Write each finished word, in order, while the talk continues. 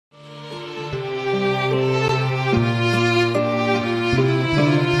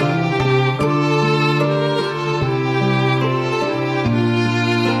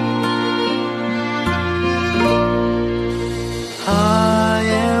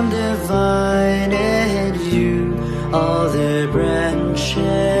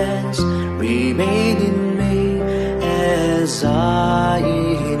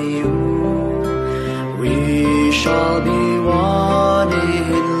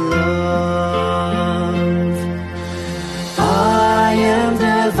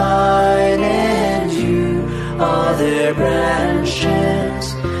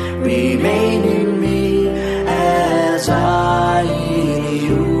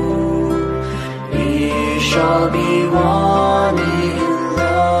shall be one in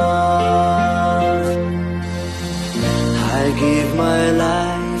love. I give my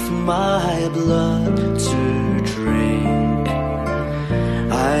life, my blood to drink.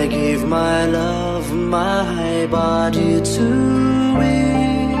 I give my love, my body to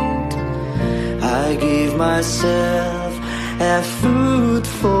eat. I give myself as food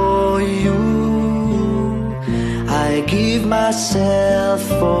for you. I give myself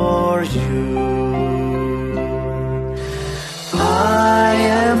for you. I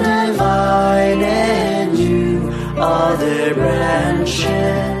am the vine and you are the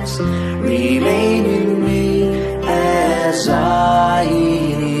branches. Remain in me as I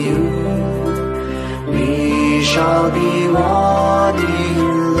in you. We shall be one in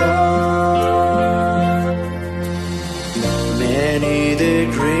love. Many the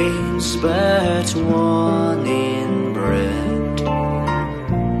grains, but one in bread.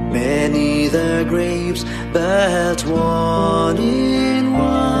 Many the grapes, but one in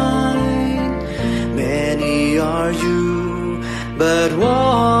wine. Many are you, but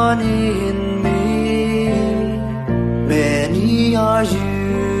one in me. Many are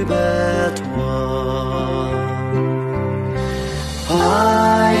you, but one.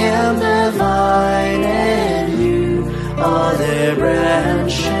 I am the vine and you are the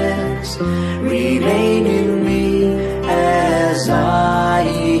branches. Remain in me as I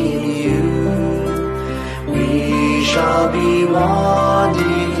in you. We shall be one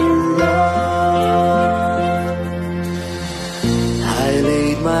in love. I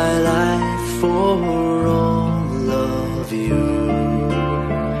laid my life for all of you.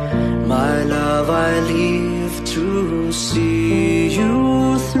 My love I live to see you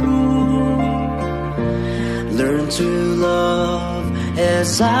through. Learn to love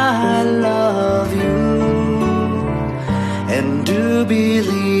as I love you, and do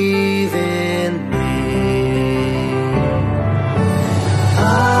believe in me.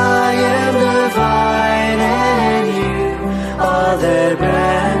 I am the vine and you are the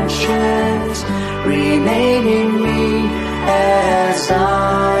branches. Remain in me as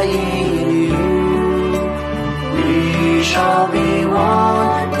I in you. We shall be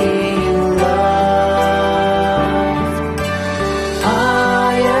one in love.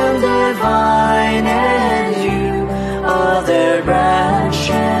 I am the vine and you are the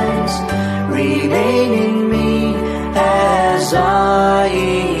branches. Remain in me as I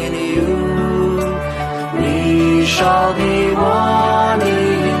in you. We shall be one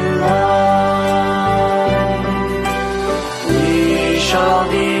in love. We shall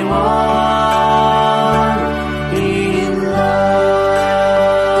be one.